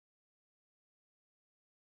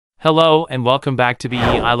Hello and welcome back to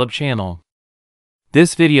BEEiLab channel.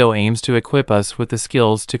 This video aims to equip us with the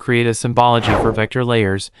skills to create a symbology for vector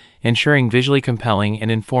layers, ensuring visually compelling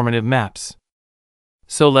and informative maps.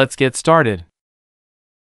 So let's get started.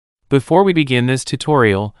 Before we begin this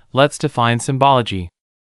tutorial, let's define symbology.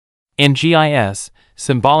 In GIS,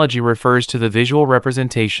 symbology refers to the visual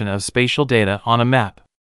representation of spatial data on a map.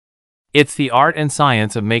 It's the art and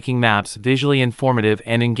science of making maps visually informative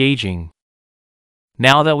and engaging.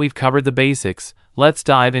 Now that we've covered the basics, let's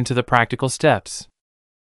dive into the practical steps.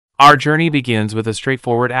 Our journey begins with a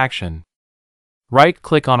straightforward action.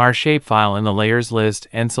 Right-click on our shapefile in the Layers list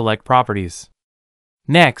and select Properties.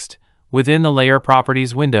 Next, within the Layer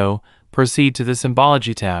Properties window, proceed to the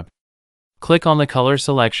Symbology tab. Click on the Color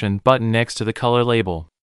Selection button next to the color label.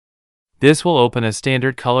 This will open a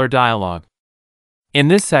standard color dialog. In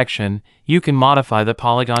this section, you can modify the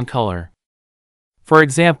polygon color. For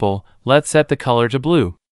example, let's set the color to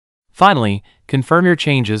blue. Finally, confirm your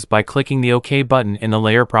changes by clicking the OK button in the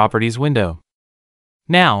Layer Properties window.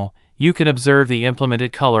 Now, you can observe the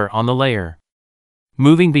implemented color on the layer.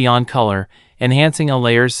 Moving beyond color, enhancing a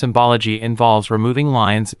layer's symbology involves removing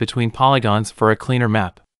lines between polygons for a cleaner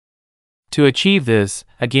map. To achieve this,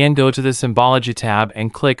 again go to the Symbology tab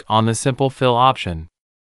and click on the Simple Fill option.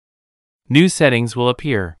 New settings will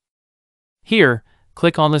appear. Here,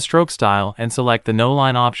 click on the stroke style and select the No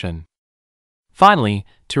Line option. Finally,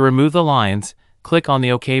 to remove the lines, click on the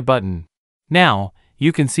OK button. Now,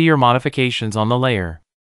 you can see your modifications on the layer.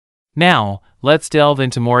 Now, let's delve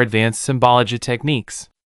into more advanced symbology techniques.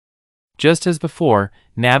 Just as before,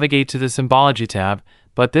 navigate to the Symbology tab,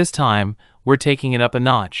 but this time, we're taking it up a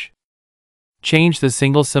notch. Change the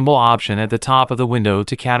single symbol option at the top of the window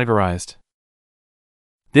to Categorized.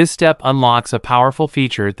 This step unlocks a powerful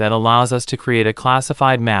feature that allows us to create a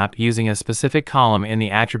classified map using a specific column in the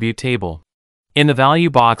attribute table. In the value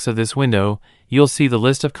box of this window, you'll see the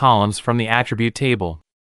list of columns from the attribute table.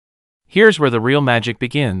 Here's where the real magic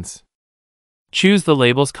begins. Choose the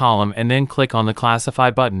Labels column and then click on the Classify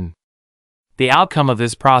button. The outcome of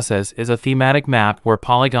this process is a thematic map where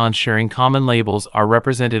polygons sharing common labels are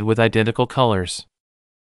represented with identical colors.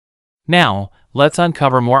 Now, let's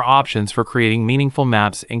uncover more options for creating meaningful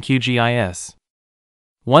maps in QGIS.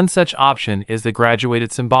 One such option is the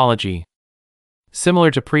Graduated Symbology.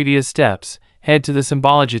 Similar to previous steps, head to the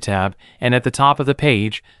Symbology tab, and at the top of the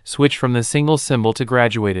page, switch from the single symbol to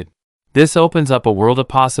Graduated. This opens up a world of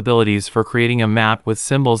possibilities for creating a map with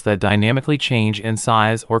symbols that dynamically change in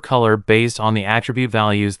size or color based on the attribute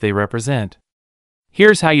values they represent.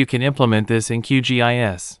 Here's how you can implement this in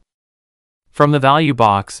QGIS. From the value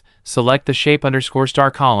box, select the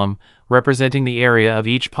shape_star column, representing the area of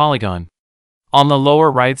each polygon. On the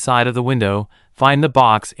lower right side of the window, find the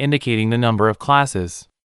box indicating the number of classes.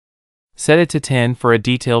 Set it to 10 for a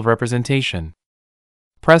detailed representation.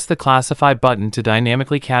 Press the Classify button to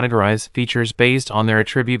dynamically categorize features based on their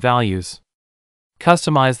attribute values.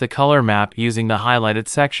 Customize the color map using the highlighted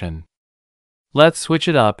section. Let's switch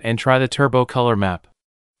it up and try the Turbo Color Map.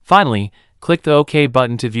 Finally, click the OK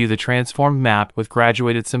button to view the transformed map with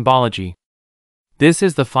Graduated Symbology. This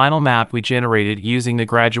is the final map we generated using the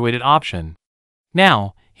Graduated option.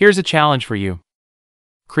 Now, here's a challenge for you.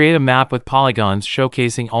 Create a map with polygons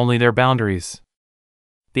showcasing only their boundaries.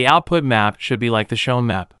 The output map should be like the shown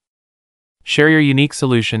map. Share your unique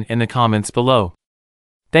solution in the comments below.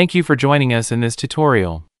 Thank you for joining us in this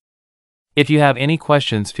tutorial. If you have any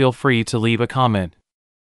questions, feel free to leave a comment.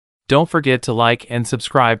 Don't forget to like and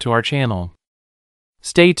subscribe to our channel.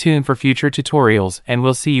 Stay tuned for future tutorials and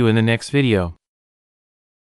we'll see you in the next video.